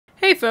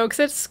Hey folks,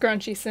 it's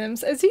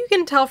ScrunchieSims. As you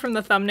can tell from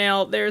the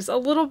thumbnail, there's a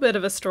little bit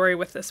of a story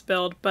with this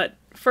build, but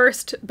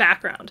first,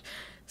 background.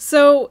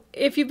 So,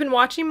 if you've been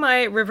watching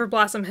my River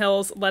Blossom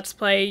Hills Let's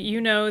Play, you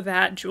know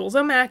that Jules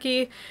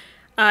O'Mackey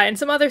and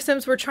some other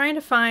Sims were trying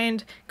to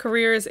find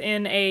careers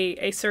in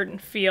a certain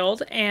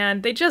field,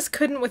 and they just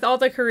couldn't with all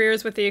the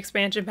careers with the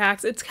expansion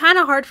packs. It's kind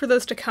of hard for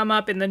those to come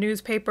up in the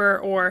newspaper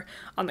or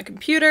on the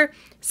computer,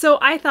 so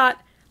I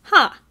thought,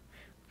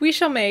 we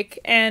shall make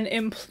an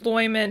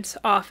employment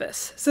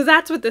office. So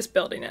that's what this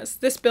building is.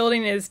 This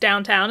building is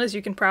downtown, as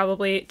you can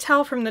probably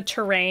tell from the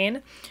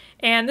terrain.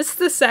 And this is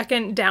the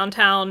second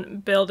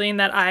downtown building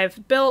that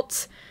I've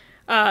built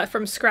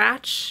from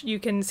scratch. You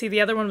can see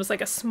the other one was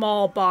like a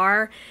small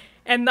bar.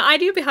 And the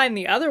idea behind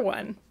the other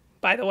one,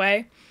 by the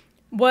way,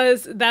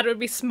 was that it would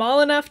be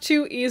small enough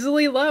to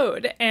easily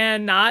load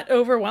and not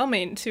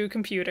overwhelming to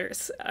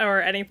computers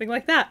or anything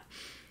like that.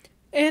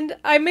 And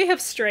I may have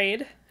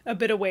strayed a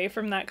bit away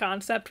from that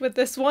concept with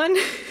this one.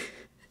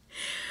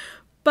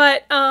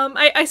 But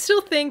I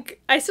still think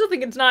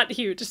it's not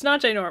huge. It's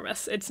not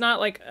ginormous. It's not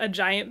like a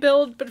giant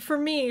build, but for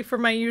me, for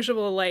my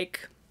usual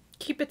like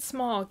keep it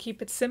small,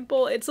 keep it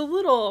simple, it's a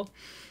little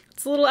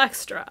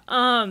extra.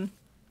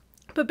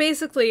 But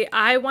basically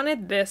I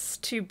wanted this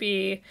to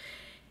be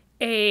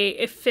a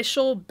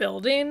official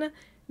building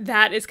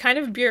that is kind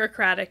of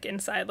bureaucratic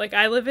inside. Like,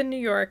 I live in New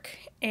York,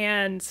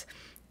 and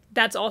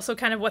that's also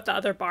kind of what the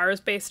other bar is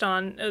based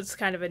on. It's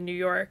kind of a New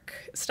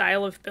York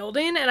style of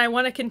building, and I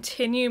want to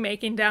continue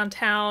making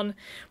downtown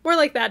more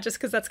like that just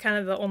because that's kind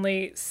of the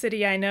only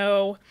city I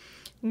know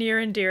near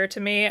and dear to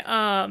me.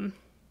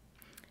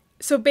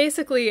 So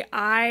basically,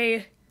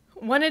 I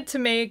wanted to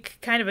make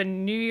kind of a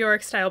New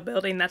York style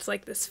building that's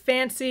like this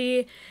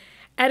fancy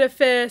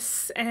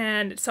edifice,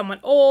 and it's somewhat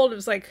old. It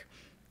was like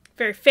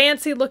very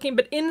fancy looking,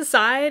 but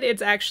inside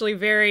it's actually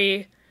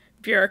very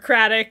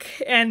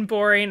bureaucratic and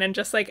boring and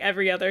just like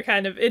every other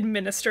kind of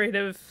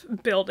administrative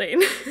building.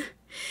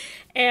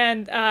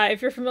 And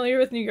if you're familiar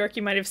with New York,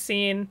 you might have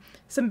seen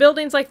some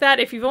buildings like that.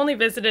 If you've only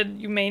visited,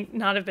 you may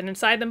not have been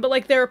inside them, but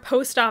like there are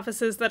post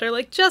offices that are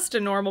like just a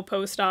normal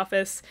post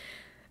office,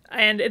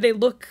 and they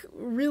look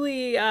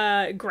really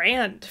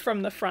grand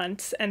from the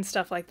front and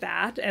stuff like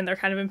that, and they're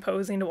kind of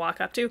imposing to walk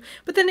up to.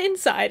 But then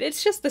inside,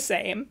 it's just the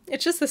same.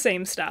 It's just the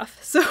same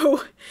stuff.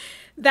 So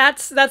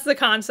that's the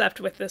concept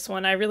with this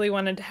one. I really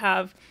wanted to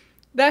have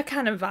that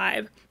kind of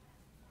vibe.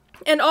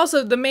 And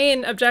also the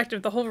main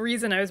objective, the whole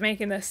reason I was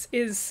making this,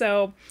 is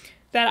so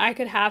that I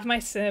could have my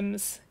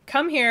Sims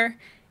come here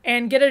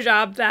and get a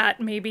job that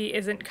maybe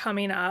isn't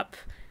coming up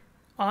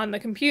on the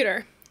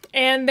computer.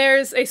 And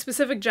there's a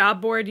specific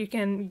job board. You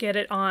can get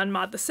it on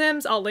Mod the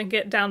Sims. I'll link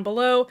it down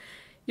below.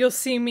 You'll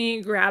see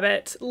me grab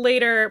it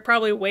later,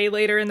 probably way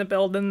later in the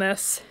build than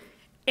this.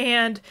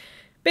 And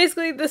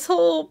basically, this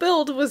whole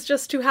build was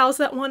just to house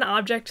that one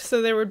object,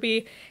 so there would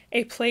be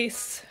a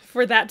place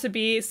for that to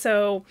be,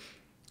 so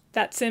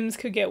that Sims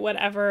could get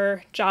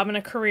whatever job and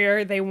a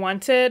career they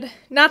wanted.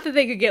 Not that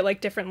they could get like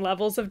different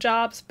levels of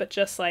jobs, but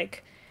just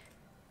like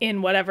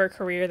in whatever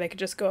career they could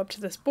just go up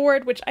to this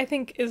board, which I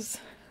think is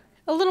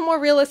a little more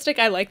realistic.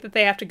 I like that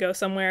they have to go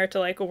somewhere to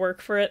like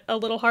work for it a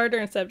little harder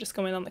instead of just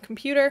going on the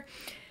computer.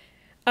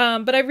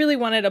 But I really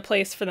wanted a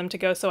place for them to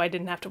go so I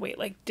didn't have to wait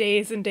like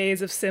days and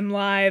days of sim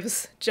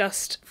lives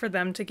just for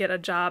them to get a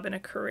job and a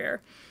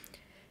career.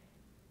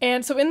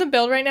 And so in the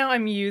build right now,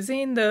 I'm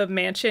using the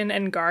mansion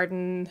and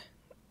garden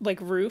like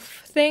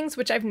roof things,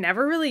 which I've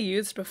never really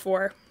used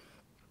before,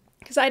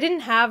 because I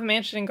didn't have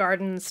mansion and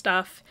garden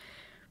stuff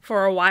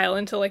for a while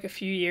until like a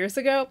few years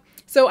ago.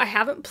 So I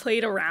haven't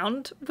played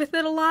around with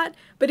it a lot,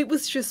 but it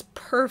was just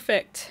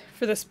perfect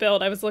for this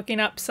build. I was looking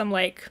up some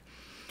like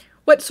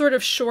what sort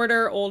of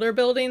shorter, older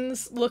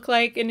buildings look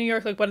like in New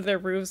York, like what do their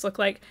roofs look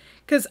like?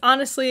 Because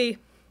honestly,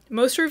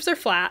 most roofs are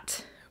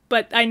flat,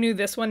 but I knew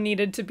this one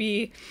needed to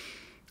be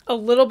a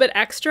little bit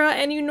extra,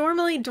 and you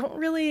normally don't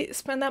really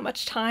spend that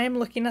much time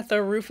looking at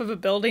the roof of a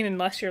building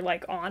unless you're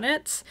like on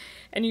it,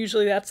 and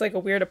usually that's like a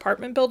weird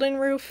apartment building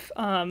roof.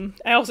 I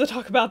also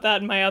talk about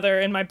that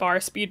in my bar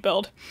speed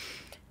build.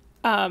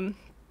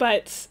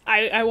 But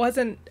I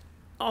wasn't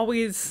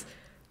always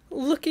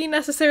looking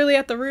necessarily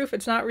at the roof.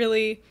 It's not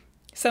really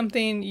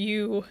something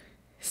you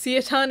see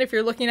a ton if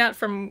you're looking at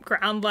from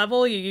ground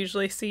level. You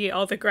usually see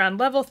all the ground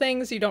level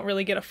things. You don't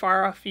really get a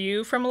far off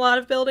view from a lot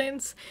of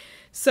buildings.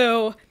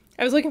 So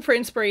I was looking for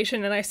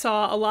inspiration, and I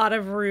saw a lot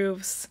of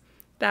roofs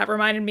that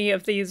reminded me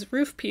of these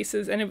roof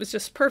pieces, and it was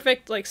just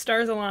perfect, like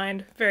stars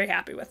aligned. Very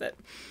happy with it.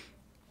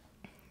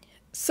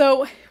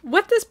 So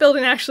what this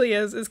building actually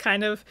is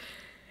kind of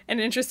an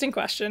interesting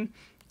question.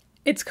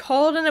 It's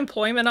called an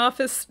employment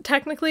office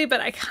technically, but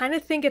I kind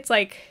of think it's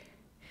like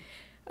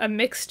a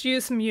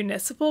mixed-use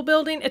municipal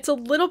building. It's a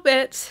little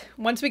bit,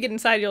 once we get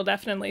inside, you'll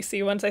definitely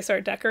see once I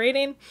start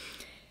decorating.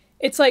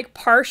 It's like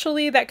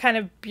partially that kind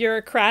of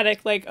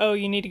bureaucratic, like, oh,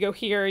 you need to go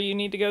here, you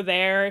need to go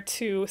there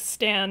to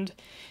stand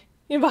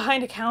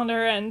behind a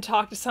counter and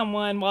talk to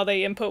someone while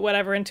they input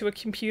whatever into a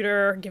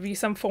computer or give you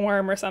some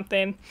form or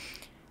something.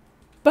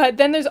 But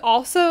then there's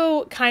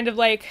also kind of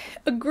like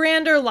a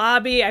grander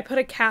lobby. I put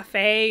a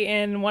cafe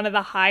in one of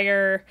the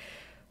higher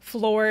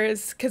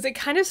floors because it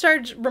kind of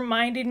started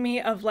reminding me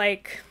of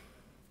like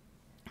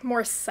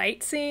more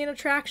sightseeing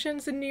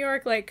attractions in New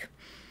York. Like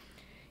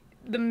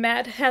the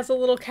Met has a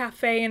little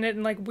cafe in it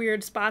in like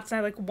weird spots, and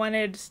I like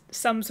wanted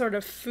some sort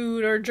of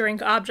food or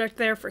drink object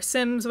there for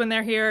Sims when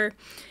they're here.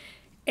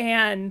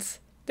 And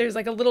there's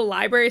like a little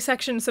library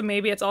section, so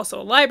maybe it's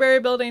also a library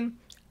building.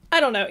 I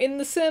don't know. In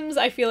The Sims,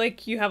 I feel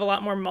like you have a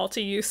lot more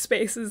multi-use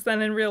spaces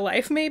than in real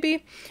life,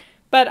 maybe.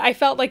 But I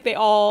felt like they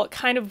all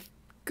kind of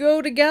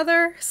go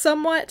together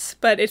somewhat,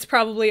 but it's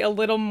probably a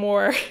little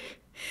more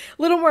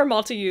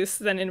multi-use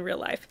than in real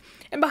life.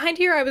 And behind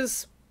here, I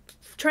was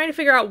trying to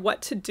figure out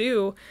what to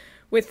do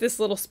with this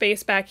little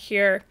space back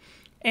here,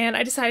 and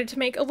I decided to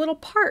make a little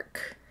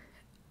park.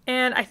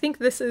 And I think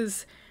this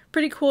is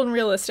pretty cool and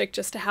realistic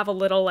just to have a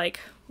little like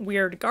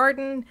weird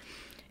garden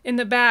in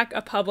the back,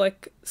 a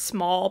public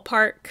small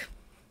park.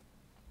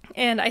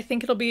 And I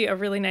think it'll be a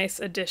really nice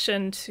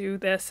addition to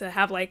this to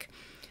have like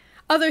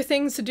other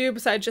things to do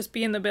besides just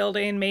be in the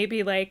building.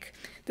 Maybe like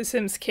the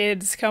Sims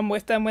kids come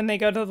with them when they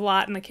go to the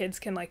lot and the kids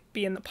can like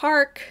be in the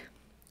park.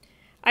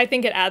 I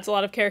think it adds a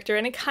lot of character,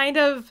 and it kind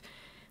of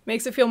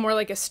makes it feel more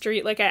like a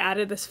street. Like I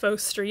added this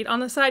faux street on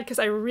the side because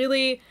I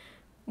really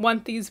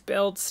want these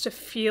builds to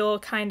feel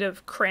kind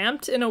of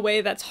cramped in a way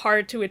that's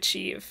hard to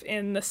achieve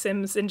in The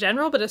Sims in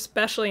general, but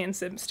especially in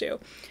Sims 2.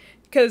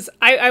 Because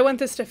I want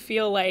this to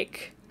feel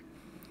like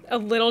a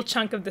little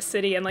chunk of the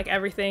city, and like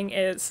everything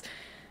is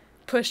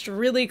pushed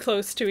really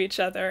close to each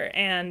other,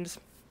 and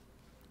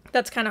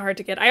that's kind of hard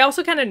to get. I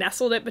also kind of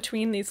nestled it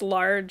between these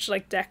large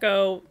like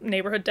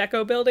neighborhood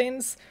deco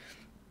buildings,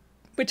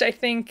 which I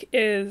think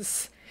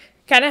is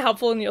kind of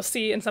helpful, and you'll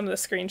see in some of the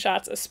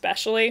screenshots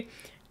especially.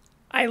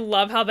 I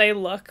love how they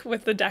look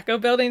with the deco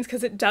buildings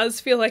because it does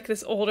feel like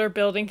this older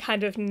building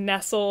kind of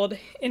nestled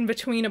in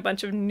between a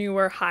bunch of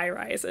newer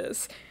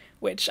high-rises,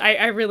 which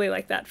I really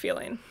like that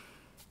feeling.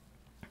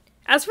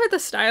 As for the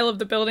style of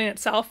the building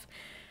itself,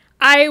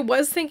 I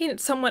was thinking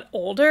it's somewhat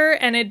older,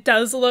 and it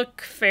does look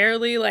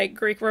fairly like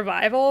Greek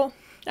Revival,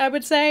 I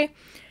would say.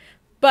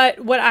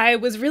 But what I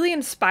was really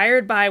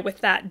inspired by with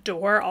that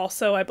door,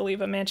 also I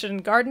believe a mansion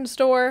and gardens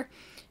door,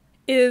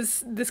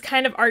 is this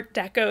kind of Art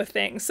Deco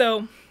thing.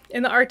 So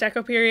in the Art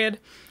Deco period,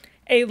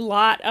 a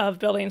lot of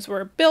buildings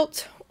were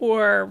built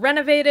or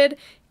renovated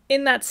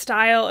in that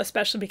style,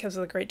 especially because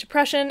of the Great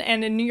Depression.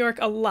 And in New York,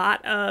 a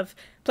lot of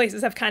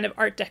places have kind of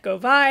Art Deco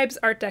vibes,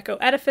 Art Deco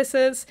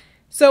edifices.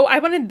 So I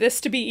wanted this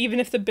to be, even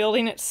if the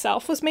building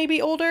itself was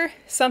maybe older,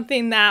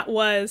 something that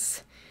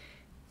was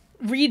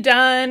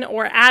redone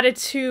or added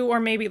to,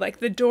 or maybe like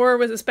the door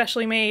was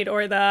especially made,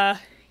 or the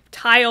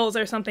tiles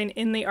or something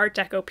in the Art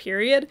Deco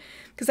period,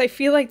 because I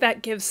feel like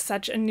that gives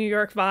such a New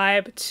York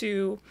vibe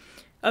to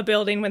a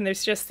building when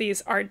there's just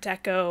these Art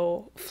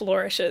Deco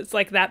flourishes,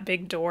 like that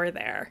big door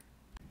there.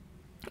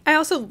 I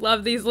also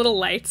love these little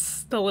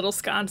lights, the little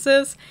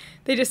sconces.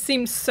 They just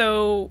seem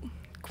so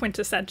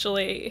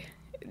quintessentially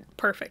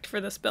perfect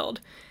for this build.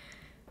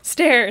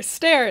 Stairs.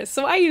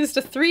 So I used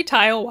a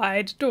 3-tile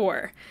wide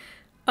door.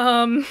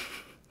 There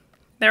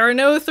are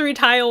no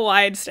 3-tile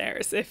wide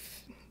stairs,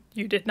 if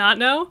you did not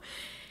know.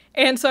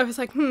 And so I was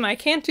like, I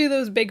can't do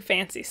those big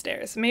fancy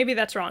stairs. Maybe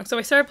that's wrong. So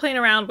I started playing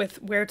around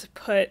with where to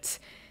put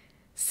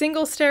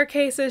single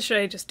staircases. Should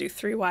I just do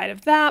 3 wide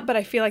of that? But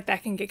I feel like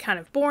that can get kind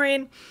of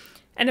boring.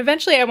 And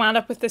eventually I wound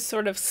up with this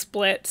sort of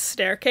split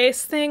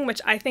staircase thing, which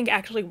I think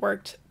actually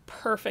worked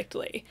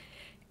perfectly.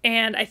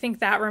 And I think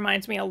that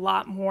reminds me a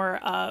lot more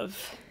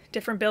of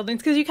different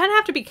buildings, because you kind of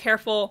have to be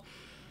careful,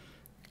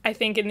 I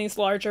think, in these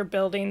larger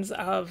buildings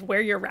of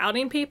where you're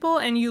routing people,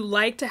 and you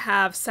like to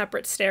have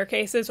separate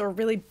staircases or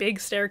really big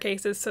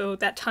staircases so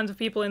that tons of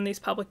people in these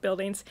public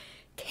buildings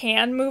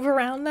can move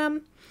around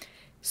them.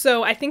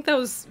 So I think that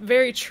was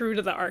very true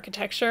to the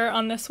architecture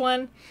on this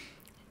one.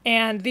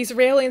 And these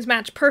railings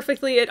match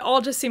perfectly. It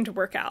all just seemed to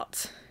work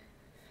out.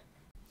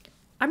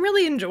 I'm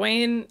really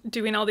enjoying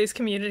doing all these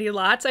community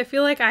lots. I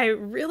feel like I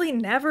really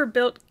never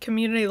built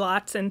community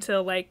lots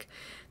until like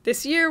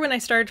this year, when I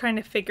started trying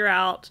to figure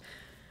out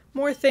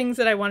more things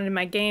that I wanted in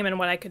my game and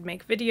what I could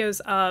make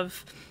videos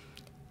of.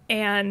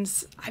 And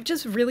I've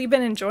just really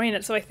been enjoying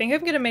it. So I think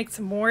I'm going to make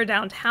some more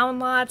downtown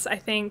lots. I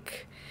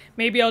think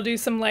maybe I'll do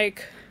some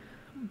like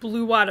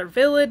Blue Water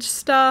Village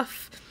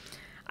stuff.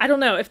 I don't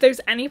know. If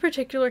there's any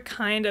particular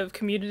kind of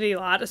community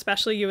lot,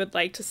 especially you would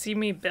like to see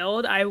me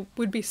build, I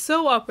would be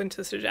so open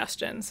to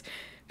suggestions,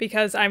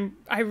 because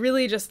I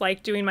really just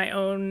like doing my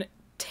own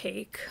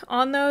take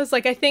on those.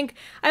 Like, I think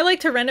I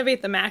like to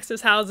renovate the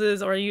Max's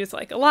houses or use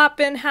like a lot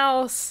bin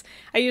house.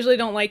 I usually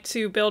don't like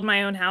to build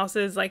my own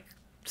houses. Like,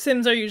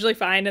 Sims are usually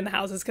fine in the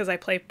houses because I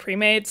play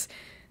pre-mates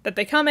that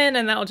they come in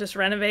and they'll just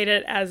renovate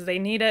it as they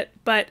need it.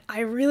 But I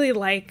really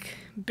like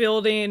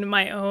building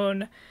my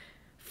own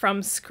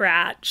from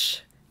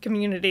scratch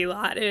community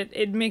lot.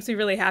 It makes me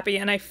really happy,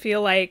 and I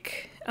feel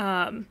like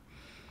I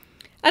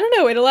don't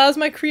know, it allows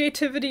my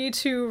creativity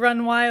to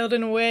run wild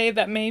in a way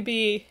that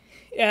maybe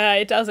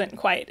It doesn't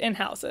quite in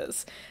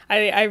houses.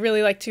 I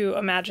really like to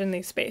imagine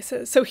these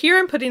spaces. So here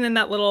I'm putting in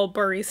that little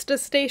barista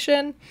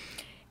station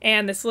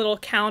and this little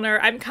counter.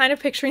 I'm kind of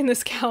picturing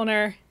this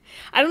counter.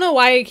 I don't know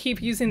why I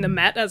keep using the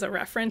Met as a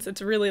reference.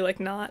 It's really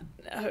like not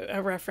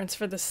a reference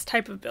for this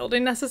type of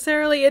building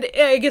necessarily.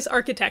 I guess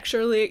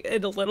architecturally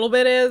it a little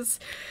bit is.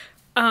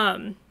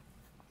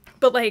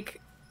 But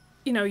like,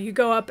 you know, you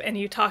go up and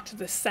you talk to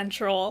this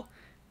central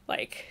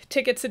like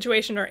ticket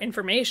situation or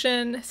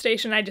information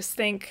station. I just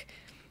think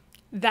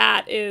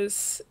that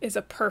is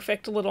a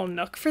perfect little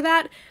nook for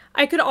that.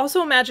 I could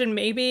also imagine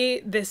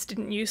maybe this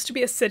didn't used to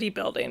be a city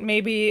building.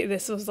 Maybe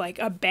this was like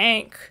a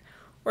bank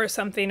or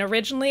something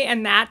originally,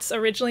 and that's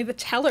originally the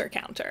teller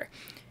counter.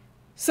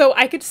 So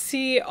I could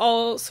see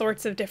all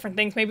sorts of different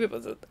things. Maybe it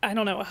was, I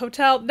don't know, a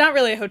hotel, not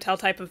really a hotel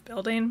type of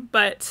building,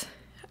 but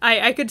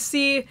I could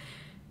see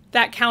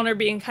that counter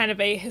being kind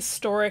of a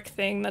historic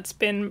thing that's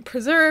been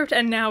preserved,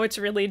 and now it's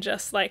really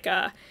just like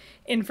a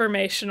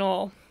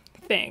informational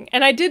thing.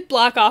 And I did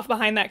block off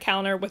behind that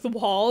counter with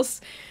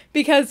walls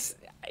because,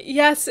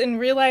 yes, in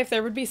real life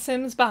there would be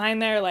Sims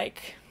behind there,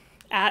 like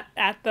at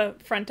the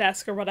front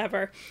desk or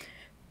whatever.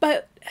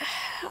 But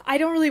I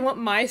don't really want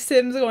my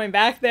Sims going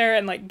back there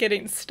and like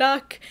getting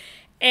stuck.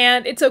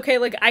 And it's okay,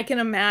 like I can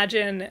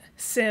imagine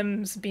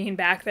Sims being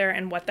back there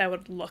and what that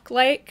would look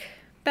like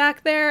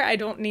back there. I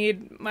don't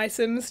need my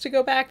Sims to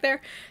go back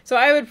there. So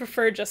I would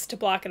prefer just to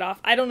block it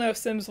off. I don't know if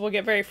Sims will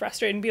get very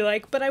frustrated and be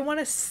like, but I want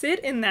to sit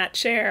in that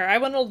chair. I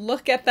want to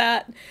look at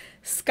that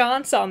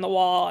sconce on the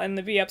wall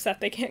and be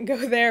upset they can't go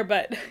there.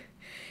 But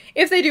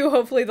if they do,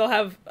 hopefully they'll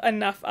have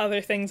enough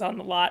other things on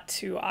the lot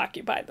to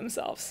occupy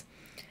themselves.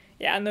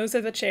 Yeah, and those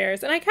are the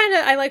chairs. And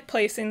I like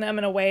placing them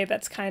in a way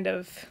that's kind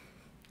of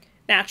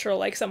natural,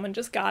 like someone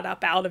just got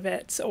up out of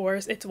it or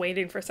it's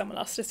waiting for someone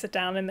else to sit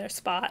down in their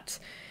spot.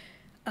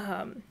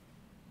 And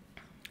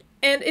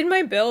in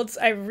my builds,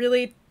 I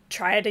really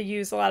try to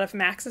use a lot of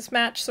Maxis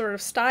Match sort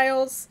of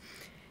styles.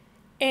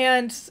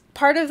 And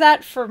part of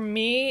that for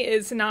me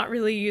is not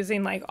really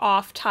using like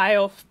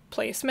off-tile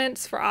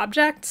placements for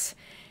objects.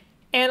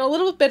 And a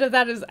little bit of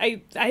that is,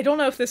 I don't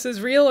know if this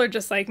is real or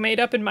just like made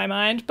up in my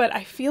mind, but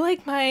I feel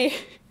like my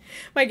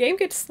game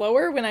gets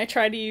slower when I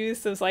try to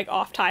use those like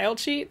off-tile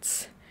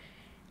cheats.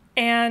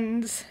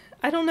 And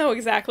I don't know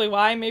exactly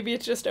why, maybe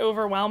it's just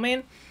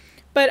overwhelming.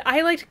 But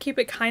I like to keep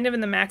it kind of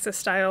in the Maxis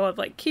style of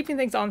like keeping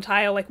things on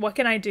tile, like what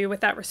can I do with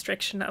that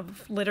restriction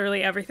of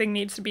literally everything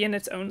needs to be in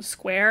its own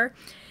square.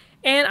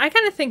 And I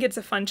kind of think it's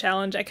a fun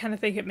challenge. I kind of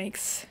think it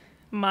makes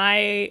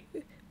my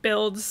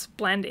builds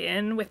blend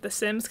in with the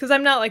Sims because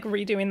I'm not like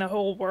redoing the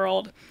whole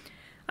world.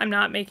 I'm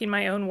not making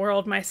my own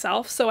world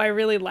myself. So I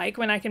really like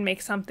when I can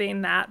make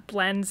something that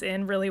blends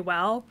in really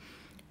well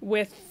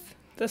with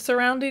the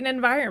surrounding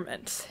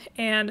environment.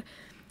 And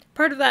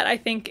part of that I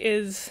think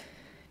is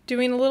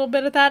doing a little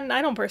bit of that, and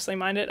I don't personally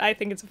mind it. I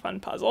think it's a fun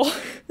puzzle.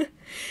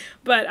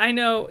 But I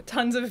know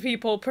tons of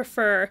people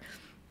prefer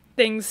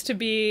things to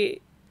be,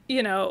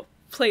 you know,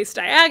 placed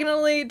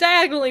diagonally.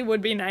 Diagonally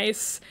would be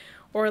nice,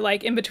 or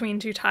like in between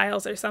two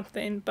tiles or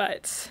something,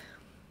 but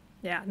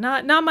yeah,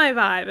 not my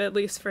vibe, at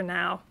least for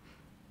now.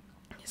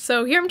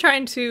 So here I'm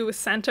trying to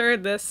center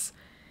this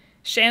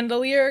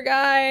chandelier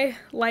guy,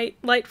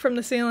 light from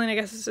the ceiling, I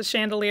guess it's a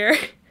chandelier.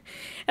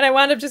 And I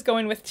wound up just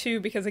going with two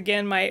because,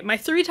 again, my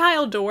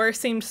 3-tile door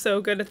seemed so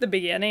good at the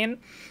beginning.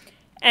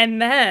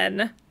 And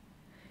then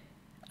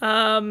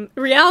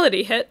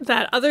reality hit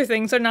that other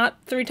things are not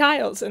 3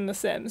 tiles in The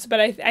Sims. But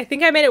I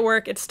think I made it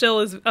work. It still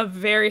is a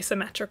very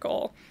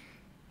symmetrical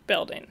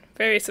building.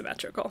 Very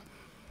symmetrical.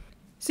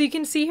 So you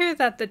can see here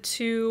that the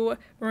 2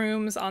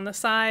 rooms on the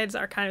sides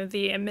are kind of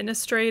the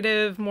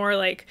administrative, more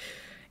like,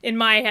 in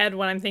my head,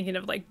 when I'm thinking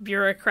of like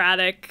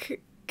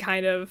bureaucratic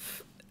kind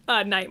of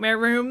nightmare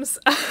rooms.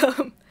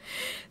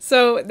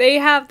 So they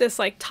have this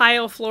like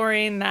tile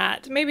flooring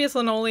that maybe it's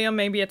linoleum,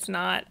 maybe it's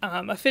not.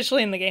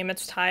 Officially in the game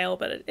it's tile,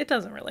 but it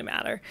doesn't really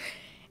matter.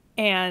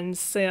 And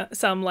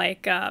some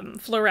like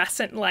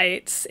fluorescent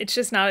lights. It's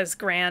just not as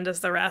grand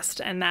as the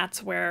rest, and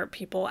that's where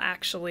people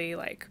actually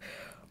like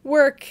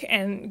work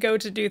and go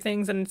to do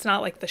things, and it's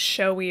not like the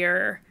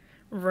showier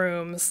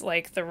rooms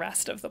like the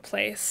rest of the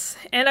place.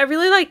 And I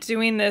really like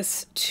doing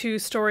this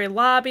 2-story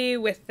lobby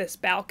with this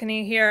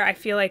balcony here. I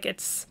feel like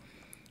it's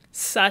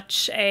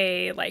such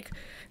a like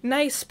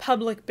nice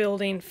public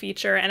building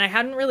feature, and I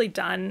hadn't really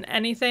done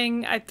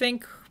anything I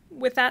think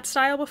with that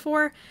style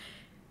before,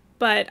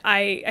 but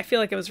I feel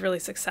like it was really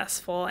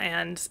successful.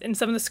 And in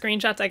some of the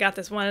screenshots I got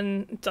this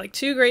one, like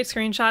 2 great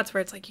screenshots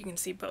where it's like you can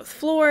see both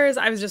floors.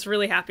 I was just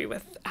really happy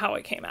with how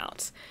it came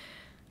out.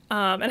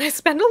 And I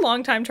spent a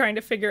long time trying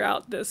to figure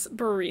out this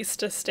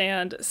barista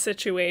stand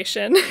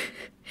situation.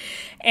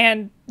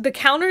 And the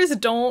counters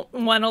don't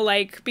want to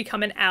like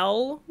become an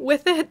L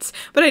with it,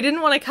 but I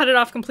didn't want to cut it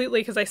off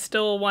completely because I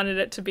still wanted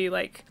it to be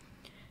like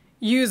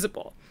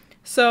usable.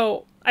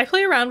 So I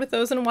play around with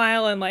those in a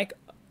while and like,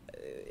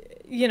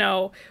 you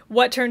know,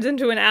 what turns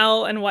into an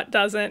L and what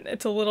doesn't.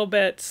 It's a little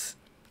bit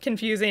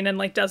confusing, and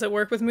like, does it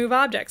work with move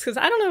objects? Because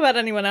I don't know about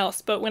anyone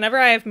else, but whenever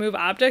I have move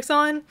objects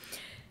on,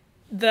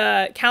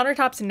 the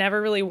countertops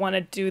never really want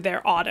to do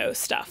their auto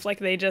stuff. Like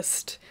they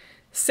just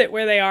sit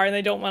where they are and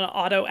they don't want to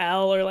auto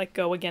L or like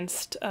go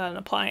against an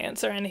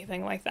appliance or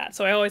anything like that.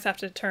 So I always have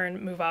to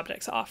turn move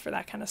objects off for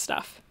that kind of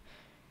stuff.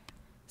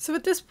 So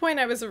at this point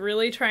I was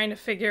really trying to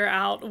figure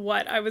out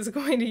what I was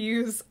going to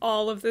use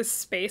all of this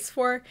space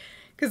for.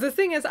 Because the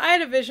thing is, I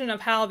had a vision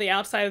of how the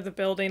outside of the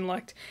building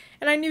looked,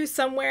 and I knew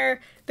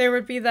somewhere there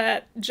would be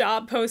that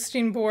job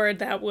posting board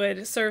that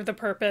would serve the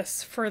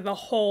purpose for the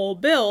whole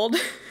build.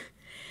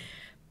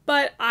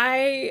 But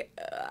I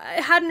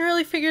hadn't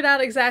really figured out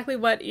exactly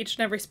what each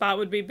and every spot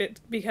would be,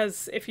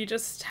 because if you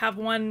just have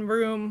one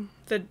room,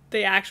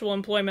 the actual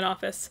employment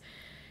office,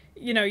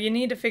 you know, you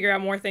need to figure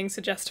out more things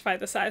to justify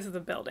the size of the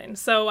building.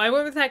 So I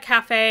went with that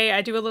cafe,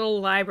 I do a little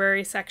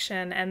library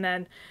section, and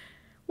then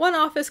one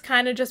office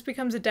kind of just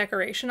becomes a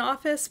decoration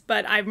office,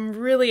 but I'm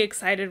really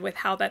excited with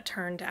how that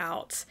turned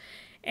out.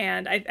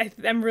 And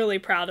I'm really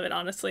proud of it,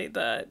 honestly,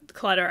 the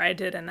clutter I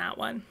did in that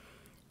one.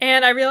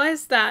 And I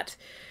realized that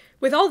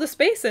with all the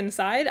space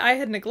inside, I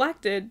had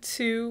neglected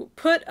to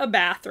put a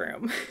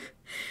bathroom.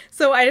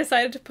 So I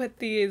decided to put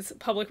these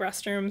public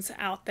restrooms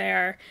out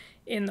there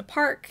in the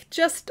park,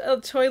 just a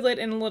toilet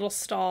in a little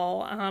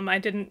stall. I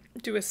didn't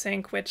do a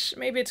sink, which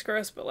maybe it's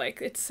gross, but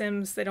like, it's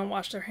Sims, they don't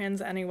wash their hands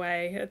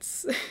anyway.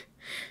 It's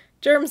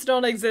germs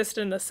don't exist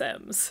in the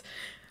Sims.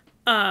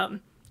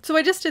 So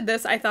I just did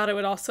this. I thought it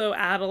would also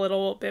add a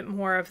little bit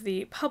more of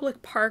the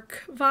public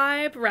park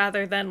vibe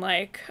rather than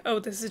like, oh,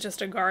 this is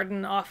just a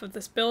garden off of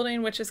this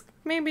building, which is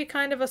maybe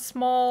kind of a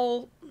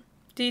small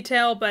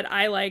detail, but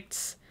I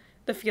liked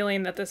the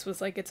feeling that this was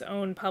like its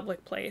own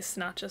public place,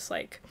 not just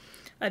like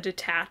a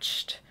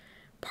detached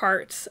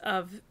part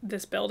of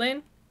this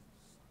building.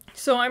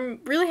 So I'm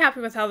really happy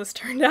with how this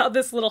turned out,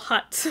 this little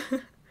hut.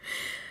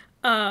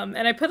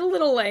 And I put a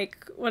little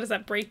like, what is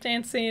that,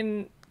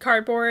 breakdancing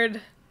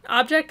cardboard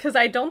object, because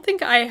I don't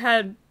think I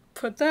had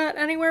put that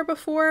anywhere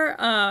before.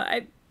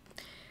 I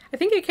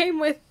think it came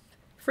with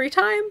Free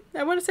Time,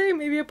 I want to say,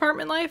 maybe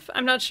Apartment Life.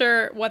 I'm not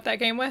sure what that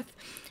came with,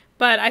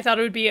 but I thought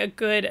it would be a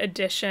good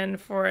addition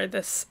for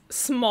this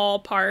small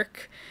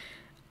park.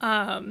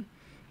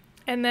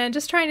 And then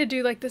just trying to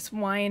do like this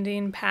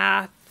winding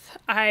path.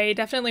 I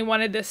definitely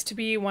wanted this to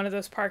be one of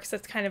those parks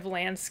that's kind of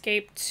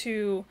landscaped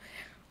to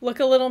look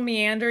a little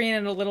meandering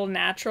and a little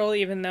natural,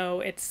 even though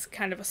it's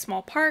kind of a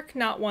small park,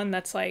 not one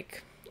that's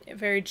like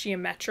very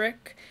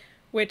geometric,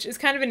 which is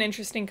kind of an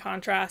interesting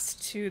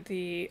contrast to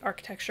the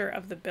architecture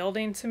of the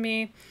building to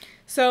me.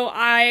 So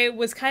I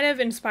was kind of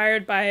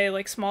inspired by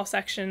like small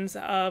sections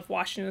of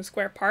Washington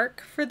Square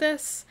Park for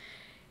this.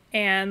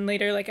 And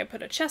later, like, I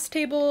put a chess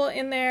table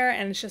in there,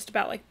 and it's just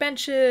about like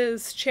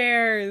benches,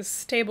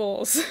 chairs,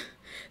 tables,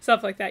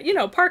 stuff like that. You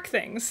know, park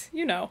things,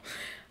 you know.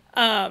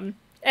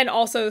 And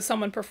also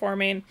someone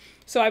performing.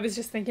 So I was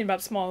just thinking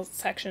about small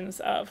sections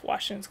of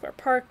Washington Square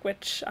Park,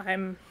 which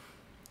I'm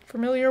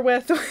familiar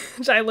with,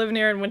 which I live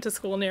near and went to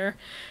school near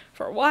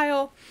for a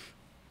while.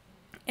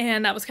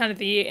 And that was kind of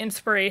the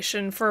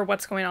inspiration for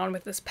what's going on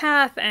with this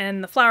path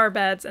and the flower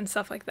beds and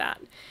stuff like that.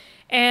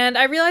 And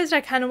I realized I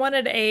kind of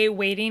wanted a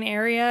waiting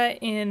area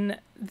in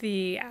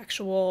the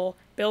actual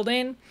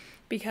building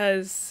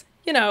because,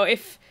 you know,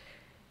 if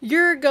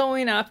you're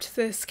going up to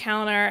this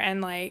counter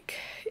and like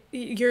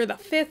you're the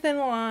 5th in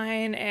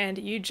line and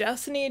you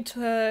just need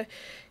to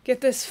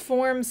get this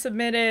form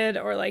submitted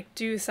or like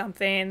do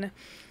something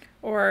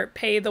or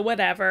pay the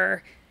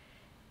whatever,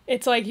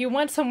 it's like you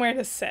want somewhere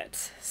to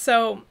sit.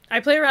 So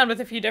I play around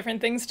with a few different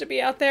things to be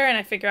out there and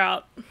I figure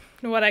out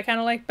what I kind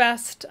of like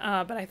best,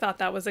 but I thought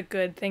that was a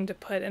good thing to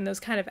put in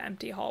those kind of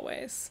empty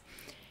hallways.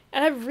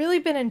 And I've really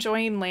been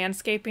enjoying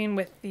landscaping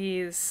with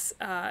these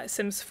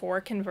Sims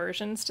 4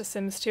 conversions to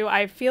Sims 2.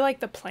 I feel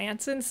like the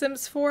plants in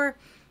Sims 4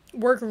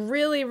 work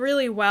really,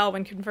 really well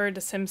when converted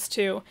to Sims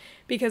 2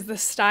 because the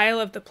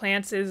style of the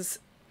plants is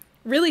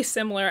really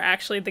similar,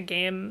 actually,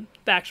 the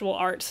actual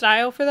art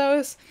style for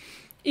those.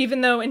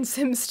 Even though in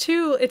Sims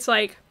 2, it's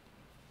like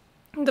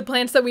the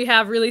plants that we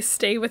have really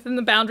stay within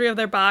the boundary of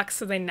their box,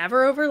 so they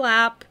never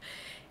overlap,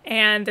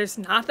 and there's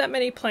not that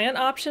many plant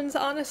options,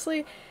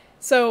 honestly.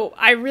 So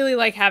I really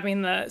like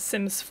having the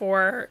Sims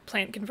 4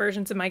 plant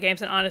conversions in my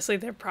games, and honestly,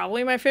 they're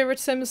probably my favorite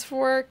Sims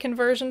 4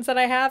 conversions that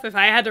I have. If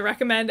I had to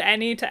recommend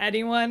any to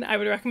anyone, I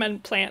would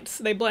recommend plants.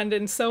 They blend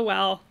in so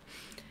well.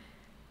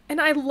 And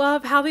I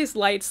love how these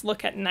lights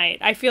look at night.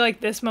 I feel like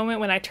this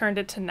moment when I turned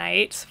it to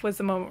night was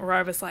the moment where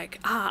I was like,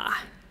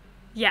 ah,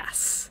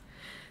 yes.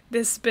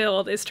 This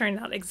build is turning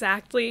out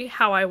exactly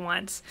how I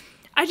want.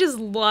 I just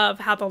love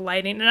how the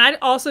lighting, and I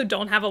also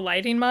don't have a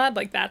lighting mod,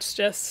 like that's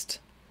just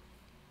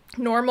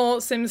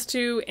normal Sims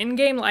 2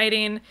 in-game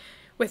lighting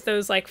with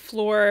those like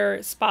floor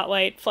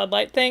spotlight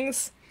floodlight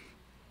things.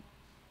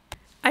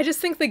 I just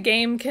think the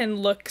game can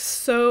look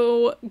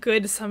so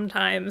good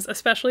sometimes,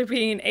 especially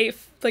being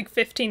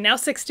 15, now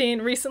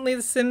 16, recently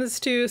the Sims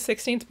 2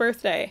 16th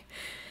birthday,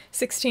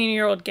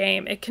 16-year-old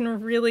game. It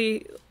can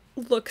really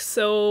look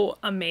so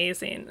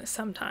amazing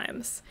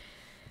sometimes.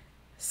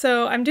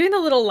 So I'm doing the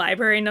little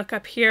library nook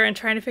up here and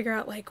trying to figure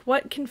out like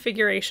what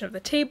configuration of the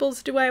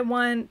tables do I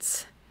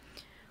want?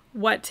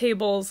 what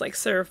tables like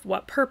serve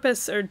what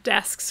purpose, or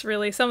desks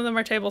really. Some of them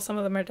are tables, some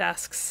of them are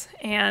desks,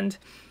 and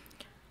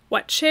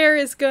what chair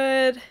is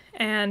good.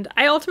 And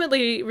I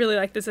ultimately really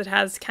like this. It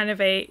has kind of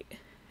a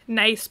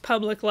nice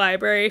public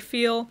library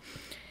feel.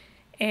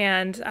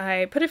 And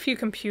I put a few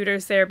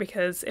computers there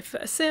because if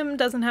a sim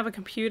doesn't have a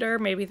computer,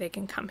 maybe they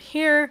can come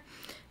here.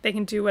 They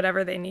can do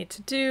whatever they need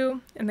to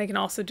do, and they can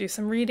also do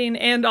some reading.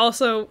 And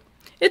also,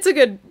 it's a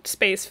good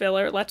space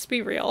filler, let's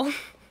be real.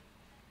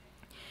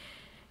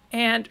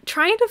 And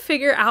trying to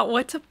figure out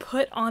what to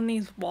put on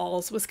these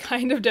walls was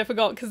kind of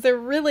difficult because they're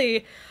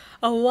really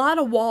a lot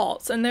of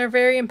walls and they're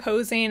very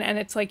imposing, and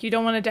it's like you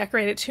don't want to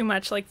decorate it too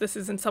much. Like, this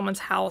isn't someone's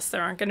house.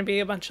 There aren't going to be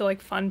a bunch of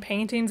like fun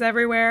paintings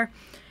everywhere.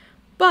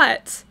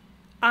 But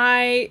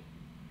I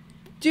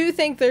do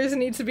think there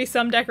needs to be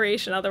some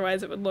decoration,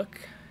 otherwise it would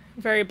look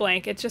very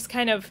blank. It's just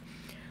kind of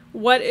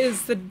what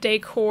is the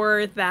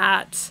decor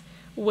that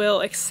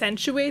will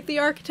accentuate the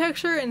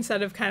architecture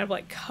instead of kind of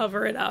like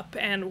cover it up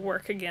and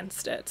work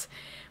against it.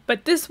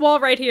 But this wall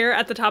right here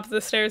at the top of the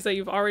stairs that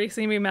you've already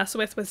seen me mess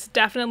with was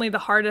definitely the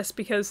hardest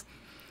because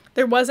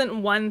there wasn't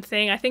one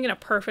thing. I think in a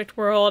perfect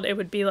world it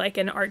would be like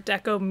an Art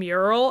Deco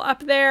mural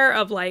up there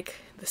of like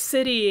the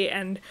city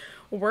and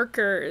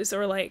workers,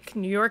 or like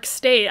New York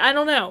State. I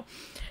don't know.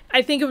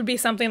 I think it would be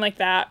something like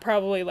that,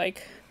 probably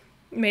like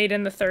made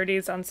in the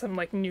 30s on some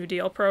like New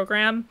Deal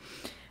program.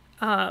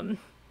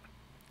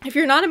 If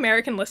you're not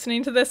American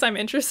listening to this, I'm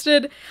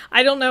interested.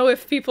 I don't know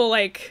if people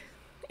like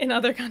in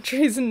other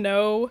countries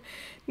know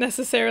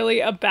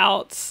necessarily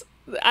about,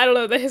 I don't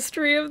know, the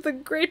history of the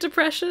Great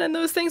Depression and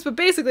those things, but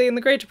basically in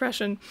the Great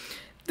Depression,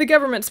 the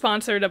government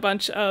sponsored a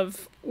bunch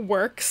of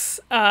works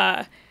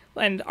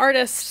and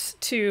artists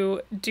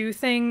to do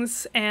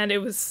things, and it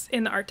was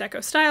in the Art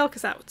Deco style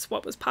because that's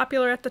what was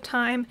popular at the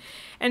time.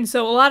 And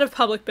so a lot of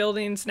public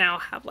buildings now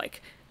have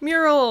like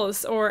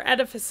murals or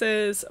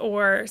edifices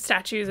or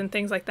statues and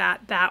things like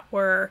that that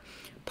were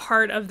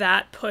part of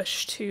that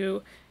push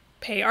to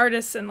pay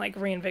artists and like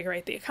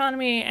reinvigorate the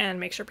economy and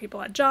make sure people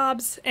had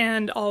jobs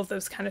and all of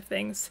those kind of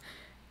things.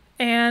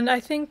 And I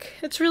think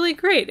it's really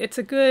great. It's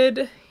a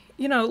good,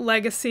 you know,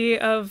 legacy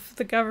of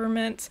the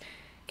government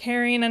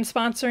caring and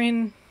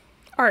sponsoring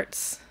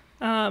arts,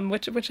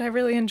 which I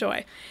really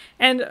enjoy.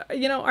 And,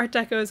 you know, Art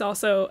Deco is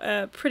also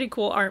a pretty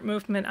cool art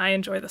movement. I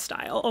enjoy the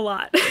style a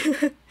lot.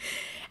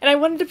 And I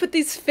wanted to put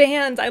these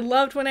fans. I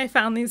loved when I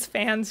found these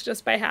fans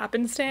just by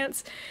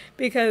happenstance,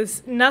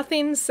 because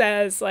nothing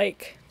says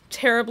like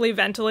terribly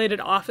ventilated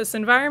office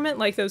environment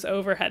like those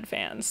overhead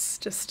fans.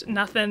 Just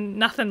nothing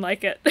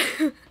like it.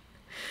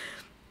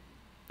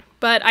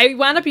 But I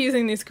wound up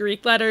using these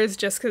Greek letters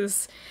just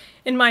because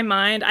in my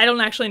mind, I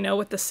don't actually know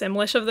what the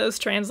Simlish of those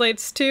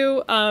translates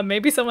to.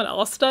 Maybe someone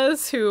else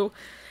does who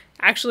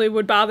actually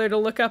would bother to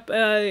look up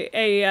a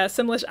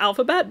Simlish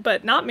alphabet,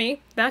 but not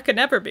me. That could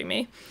never be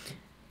me.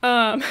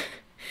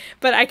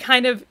 But I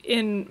kind of,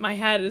 in my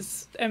head,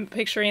 am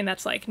picturing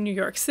that's like New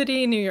York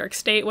City, New York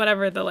State,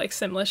 whatever the like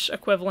Simlish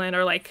equivalent,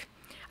 or like,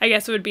 I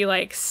guess it would be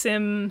like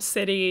Sim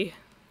City.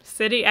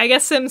 I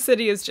guess Sim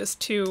City is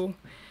just two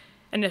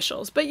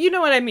initials, but you know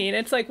what I mean.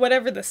 It's like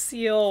whatever the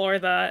seal or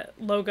the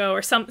logo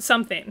or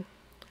something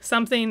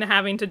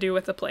having to do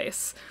with the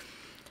place.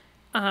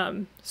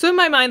 So in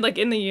my mind, like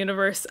in the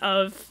universe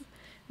of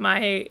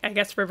my, I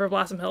guess, River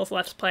Blossom Hills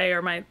Let's Play,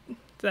 or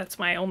that's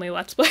my only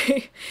Let's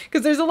Play,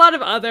 because there's a lot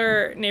of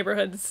other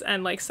neighborhoods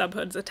and like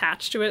subhoods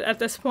attached to it at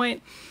this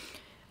point.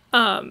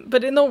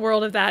 But in the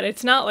world of that,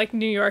 it's not like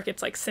New York,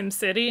 it's like Sim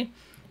City.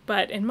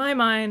 But in my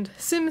mind,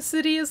 Sim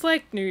City is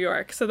like New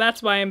York. So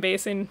that's why I'm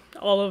basing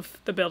all of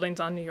the buildings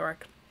on New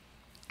York.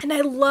 And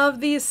I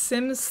love these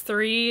Sims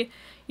 3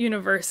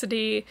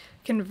 university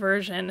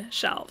conversion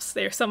shelves.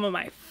 They're some of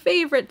my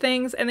favorite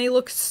things, and they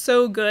look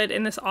so good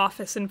in this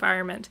office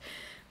environment.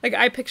 Like,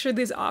 I pictured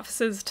these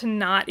offices to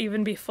not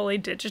even be fully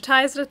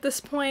digitized at this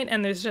point,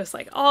 and there's just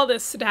like all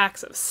this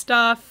stacks of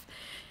stuff,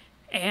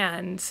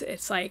 and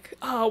it's like,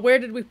 oh, where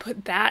did we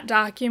put that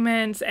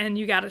document? And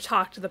you got to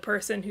talk to the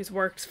person who's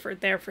worked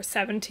there for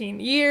 17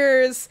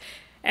 years,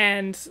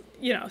 and,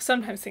 you know,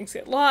 sometimes things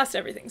get lost,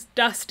 everything's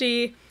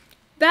dusty.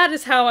 That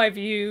is how I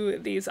view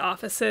these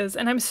offices,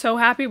 and I'm so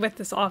happy with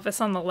this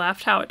office on the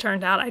left, how it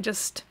turned out. I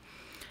just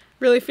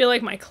really feel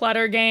like my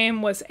clutter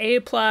game was A+.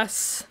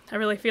 I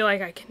really feel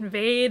like I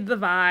conveyed the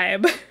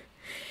vibe.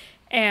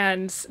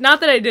 And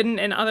not that I didn't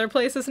in other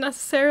places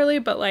necessarily,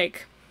 but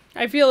like,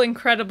 I feel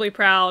incredibly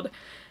proud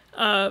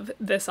of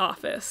this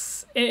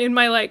office. In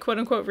my like quote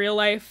unquote real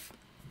life,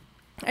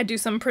 I do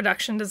some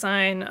production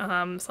design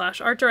 /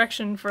 art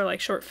direction for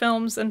like short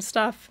films and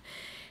stuff.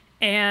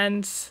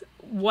 And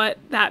what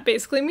that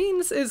basically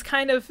means is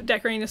kind of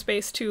decorating a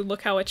space to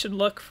look how it should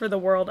look for the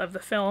world of the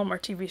film or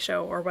TV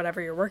show or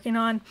whatever you're working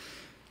on.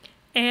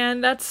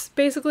 And that's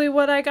basically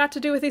what I got to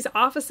do with these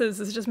offices,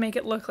 is just make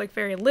it look like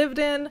very lived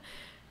in,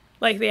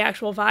 like the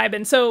actual vibe.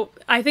 And so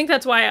I think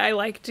that's why I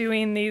like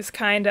doing these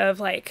kind of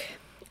like,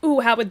 ooh,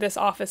 how would this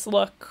office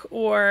look?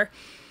 Or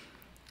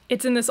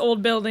it's in this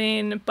old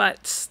building,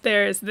 but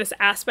there's this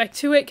aspect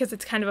to it because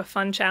it's kind of a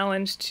fun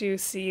challenge to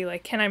see,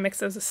 like, can I mix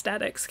those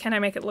aesthetics? Can I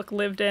make it look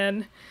lived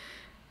in?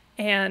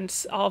 And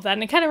all of that.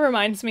 And it kind of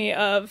reminds me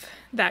of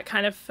that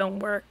kind of film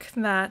work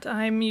that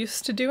I'm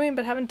used to doing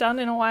but haven't done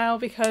in a while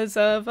because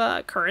of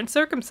current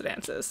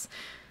circumstances.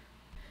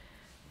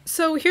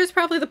 So here's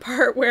probably the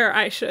part where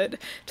I should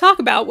talk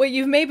about what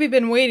you've maybe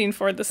been waiting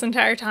for this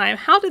entire time.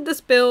 How did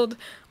this build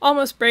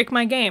almost break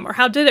my game? Or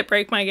how did it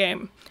break my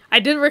game? I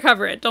did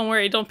recover it. Don't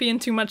worry, don't be in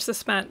too much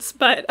suspense.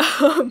 But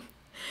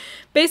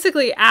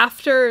basically,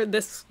 after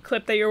this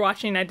clip that you're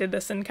watching, I did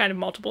this in kind of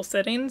multiple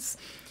sittings.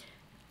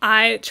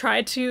 I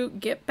tried to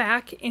get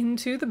back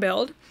into the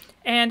build,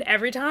 and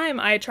every time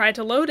I tried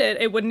to load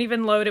it, it wouldn't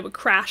even load. It would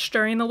crash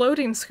during the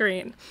loading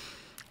screen.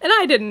 And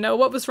I didn't know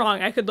what was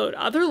wrong. I could load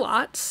other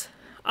lots.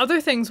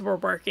 Other things were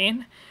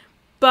working,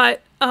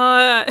 but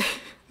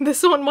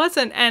this one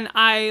wasn't. And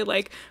I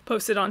like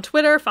posted on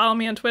Twitter, follow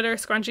me on Twitter,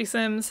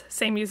 ScrunchieSims,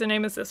 same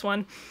username as this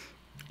one,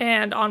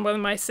 and on one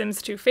of my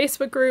Sims 2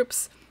 Facebook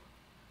groups.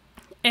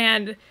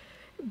 And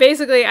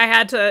basically I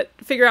had to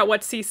figure out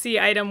what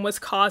CC item was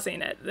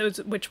causing it,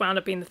 which wound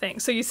up being the thing.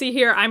 So you see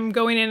here, I'm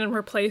going in and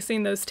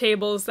replacing those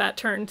tables that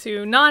turn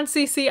to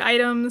non-CC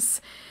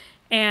items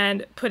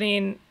and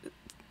putting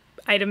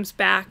items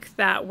back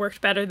that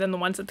worked better than the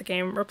ones that the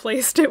game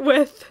replaced it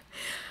with.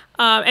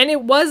 And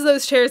it was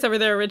those chairs that were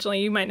there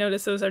originally. You might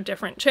notice those are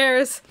different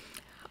chairs.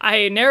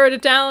 I narrowed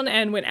it down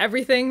and went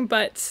everything,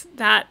 but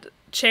that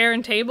chair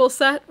and table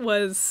set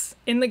was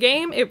in the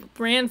game. It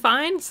ran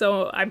fine,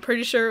 so I'm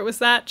pretty sure it was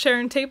that chair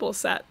and table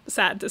set,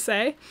 sad to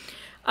say.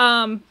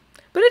 But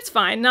it's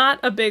fine, not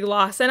a big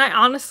loss. And I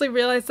honestly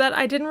realized that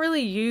I didn't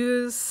really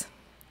use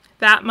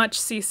that much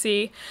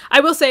CC. I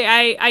will say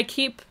I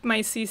keep my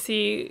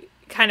CC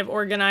kind of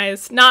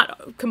organized,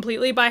 not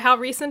completely by how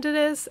recent it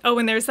is. Oh,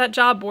 and there's that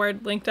job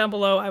board linked down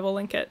below. I will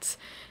link it.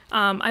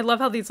 I love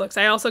how these looks.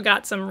 I also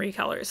got some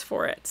recolors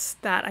for it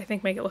that I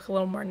think make it look a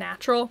little more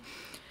natural.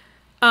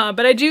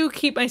 But I do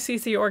keep my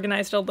CC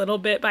organized a little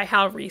bit by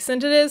how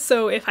recent it is.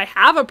 So if I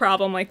have a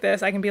problem like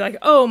this, I can be like,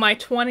 oh, my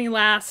 20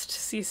 last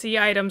CC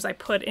items I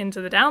put into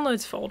the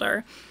downloads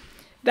folder.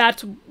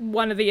 That's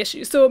one of the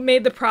issues. So it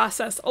made the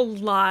process a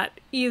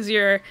lot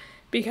easier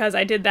because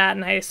I did that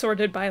and I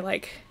sorted by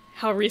like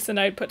how recent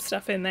I'd put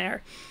stuff in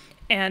there,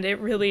 and it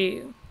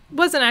really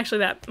wasn't actually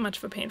that much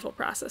of a painful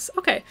process.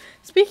 Okay,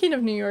 speaking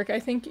of New York, I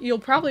think you'll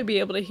probably be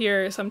able to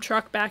hear some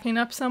truck backing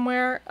up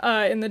somewhere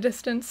in the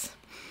distance.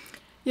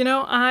 You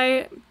know,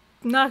 I'm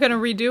not gonna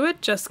redo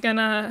it, just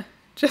gonna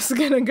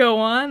go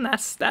on.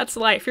 That's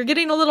life. You're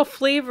getting a little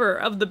flavor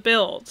of the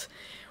build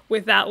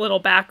with that little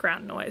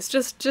background noise.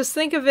 Just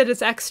think of it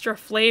as extra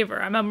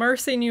flavor. I'm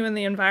immersing you in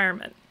the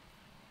environment.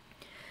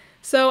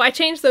 So I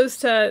changed those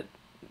to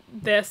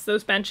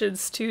those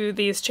benches to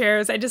these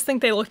chairs. I just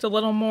think they looked a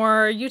little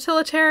more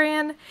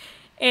utilitarian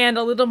and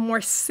a little more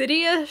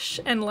city-ish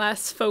and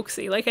less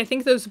folksy. Like, I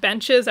think those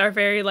benches are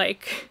very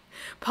like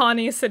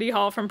Pawnee City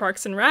Hall from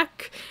Parks and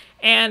Rec,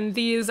 and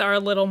these are a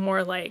little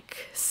more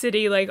like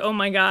city, like, oh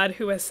my god,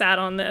 who has sat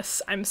on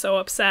this? I'm so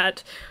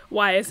upset.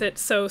 Why is it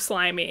so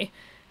slimy?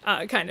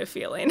 Kind of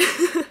feeling.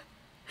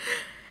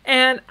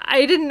 And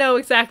I didn't know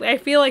exactly. I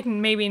feel like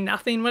maybe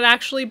nothing would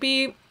actually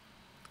be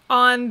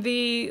on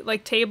the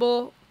like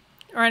table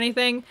or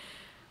anything,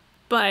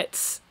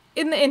 but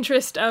in the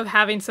interest of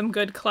having some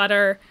good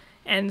clutter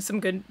and some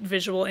good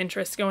visual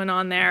interest going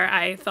on there,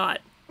 I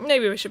thought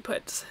maybe we should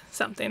put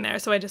something there.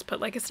 So I just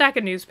put like a stack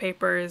of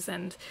newspapers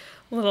and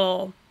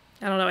little,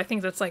 I don't know, I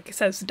think that's like, it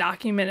says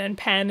document and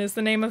pen is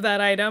the name of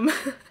that item.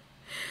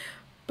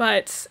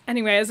 But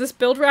anyway, as this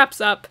build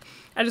wraps up,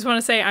 I just want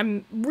to say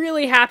I'm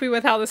really happy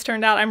with how this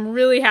turned out. I'm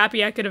really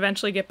happy I could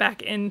eventually get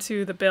back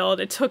into the build.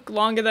 It took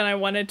longer than I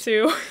wanted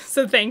to,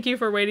 so thank you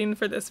for waiting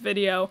for this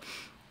video.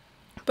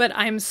 But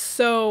I'm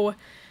so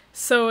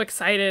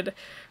excited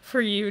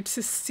for you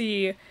to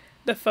see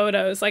the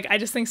photos. Like, I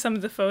just think some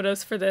of the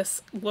photos for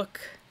this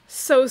look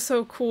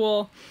so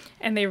cool,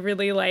 and they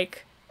really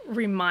like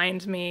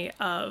remind me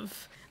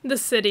of the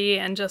city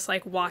and just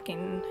like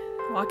walking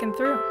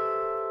through.